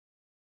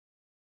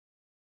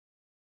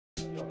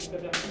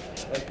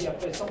qui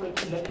après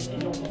semble-t-il la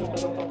décision qui se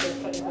présente en tête,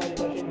 ça dépend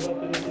des âgés, une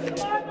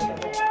boîte de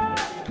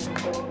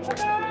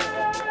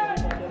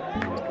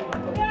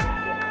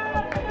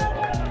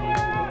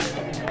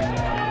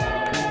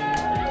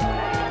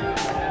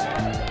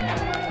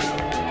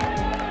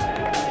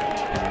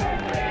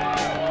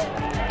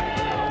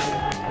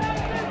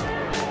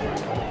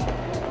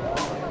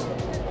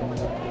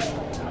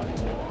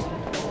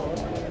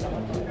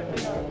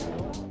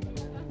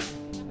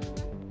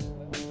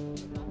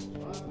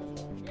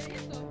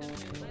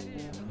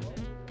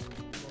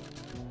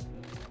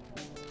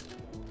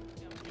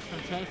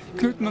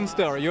Knut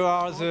MONSTER, you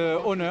are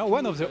the owner,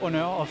 one of the owners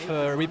of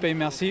REPAY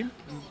MERCI.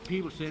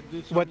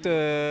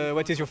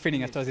 What is your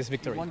feeling after this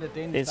victory?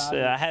 It's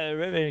I had a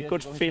very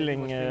good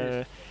feeling.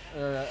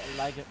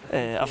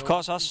 Of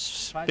course,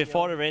 us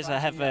before the race I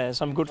have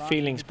some good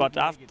feelings, but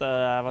after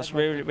I was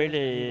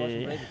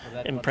really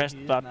impressed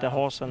about the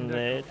horse and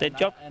the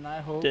job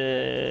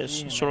the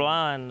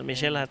Souloy and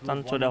Michel had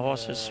done to the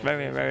horse is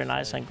very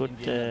nice and good.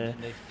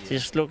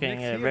 He's looking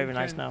very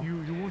nice now.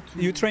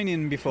 You trained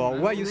him before.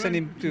 Why you send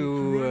him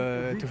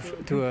to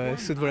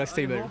Souloy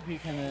stable?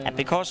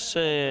 Because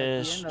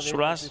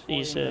Souloy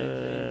is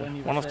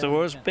one of the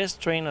world's best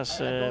trainers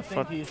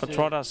for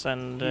trotters,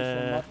 and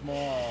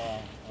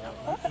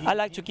I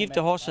like to give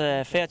the horse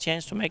a fair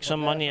chance to make some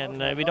money,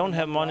 and we don't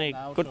have money,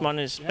 good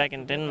money back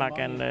in Denmark,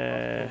 and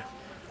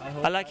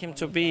I like him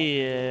to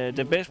be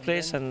the best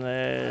place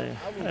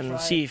and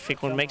see if he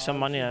can make some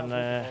money,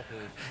 and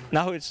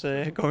now it's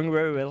going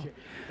very well.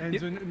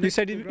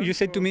 You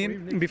said to me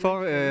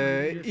before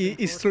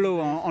he's slow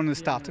on the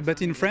start,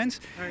 but in France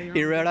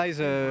he realized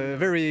a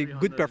very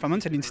good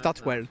performance and he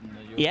starts well.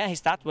 Yeah, he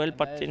starts well,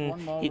 but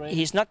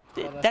he's not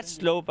that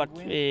slow. But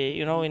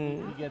you know,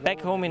 back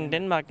home in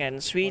Denmark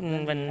and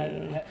Sweden,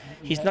 when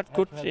he's not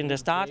good in the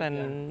start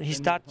and he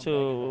starts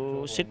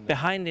to sit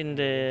behind in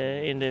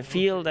the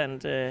field,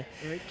 and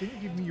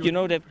you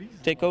know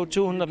they go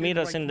 200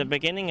 meters in the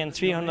beginning and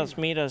 300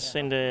 meters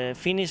in the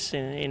finish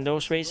in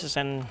those races,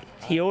 and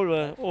he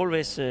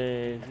always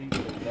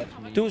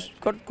do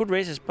good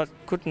races, but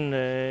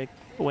couldn't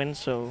win.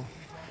 So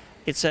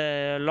it's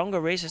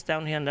longer races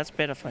down here, and that's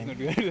better for him.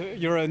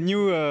 You're a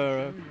new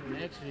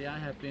Actually, I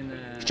have been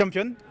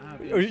champion,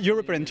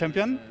 European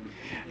champion.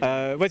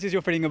 What is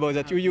your feeling about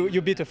that?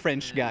 You beat a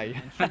French guy.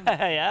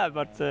 Yeah,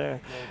 but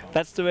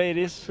that's the way it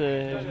is.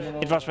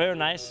 It was very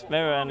nice,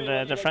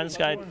 and the French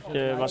guy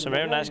was a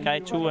very nice guy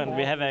too, and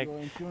we have a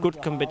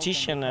good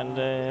competition, and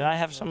I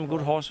have some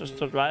good horses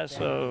to drive,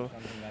 so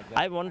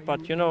I won,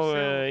 but you know,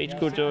 it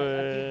could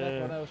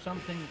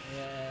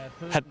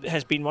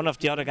has been one of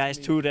the other guys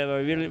too. They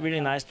were really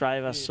nice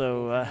drivers,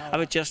 so I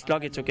was just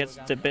lucky to get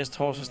the best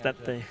horses that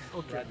day.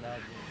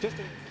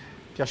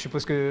 Pierre, je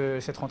suppose que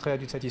cette rentrée a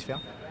dû te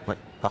satisfaire? Ouais,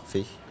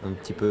 parfait. Un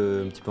petit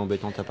peu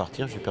embêtante à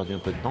partir, j'ai perdu un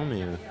peu de temps,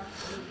 mais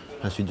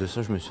à la suite de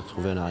ça, je me suis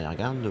retrouvé à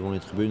l'arrière-garde. Devant les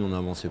tribunes, on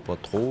n'avançait pas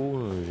trop.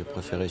 J'ai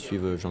préféré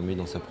suivre Jean-Mi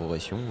dans sa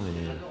progression.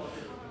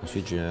 Et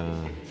ensuite, j'ai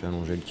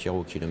allongé le tir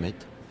au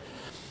kilomètre.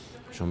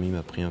 Jean-Mi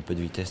m'a pris un peu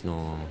de vitesse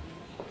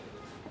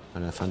à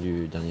la fin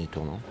du dernier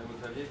tournant.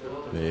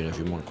 Mais la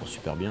jument, elle court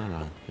super bien.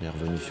 Là. Elle est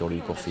revenue sur lui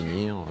pour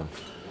finir.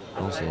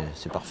 Non,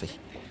 c'est parfait.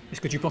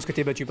 Est-ce que tu penses que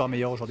tu es battu par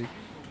meilleur aujourd'hui?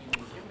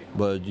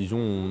 Bah, disons,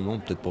 non,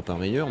 peut-être pas par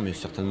meilleur, mais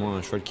certainement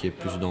un cheval qui est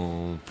plus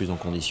en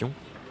condition.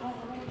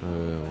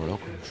 Voilà,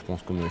 je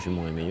pense que la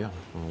jument est meilleure.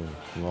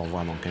 On va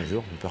revoir dans 15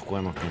 jours. On peut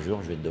recourir dans 15 jours,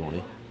 je vais être devant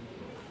lui.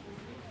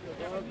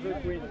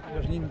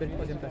 Virginie, une belle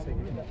troisième place avec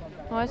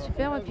lui. Ouais,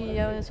 super, et puis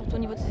surtout au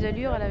niveau de ses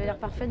allures, elle avait l'air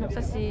parfaite, donc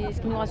ça c'est ce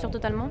qui nous rassure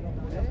totalement.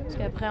 Parce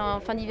qu'après en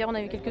fin d'hiver on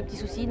a eu quelques petits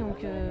soucis,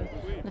 donc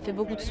on a fait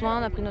beaucoup de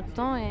soins, on a pris notre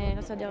temps, et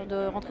là ça a l'air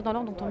de rentrer dans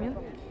l'ordre, donc tant mieux.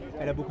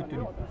 Elle a beaucoup de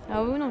tenue.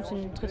 Ah oui, non, c'est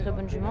une très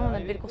bonne jument, on a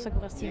de belles courses à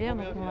courir cet hiver,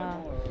 donc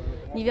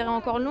l'hiver est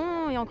encore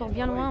long et encore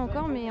bien loin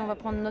encore, mais on va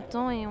prendre notre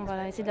temps et on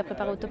va essayer de la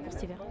préparer au top pour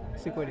cet hiver.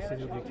 C'est quoi les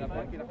objectifs?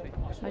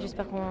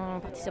 J'espère qu'on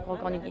participera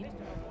encore en Ligue.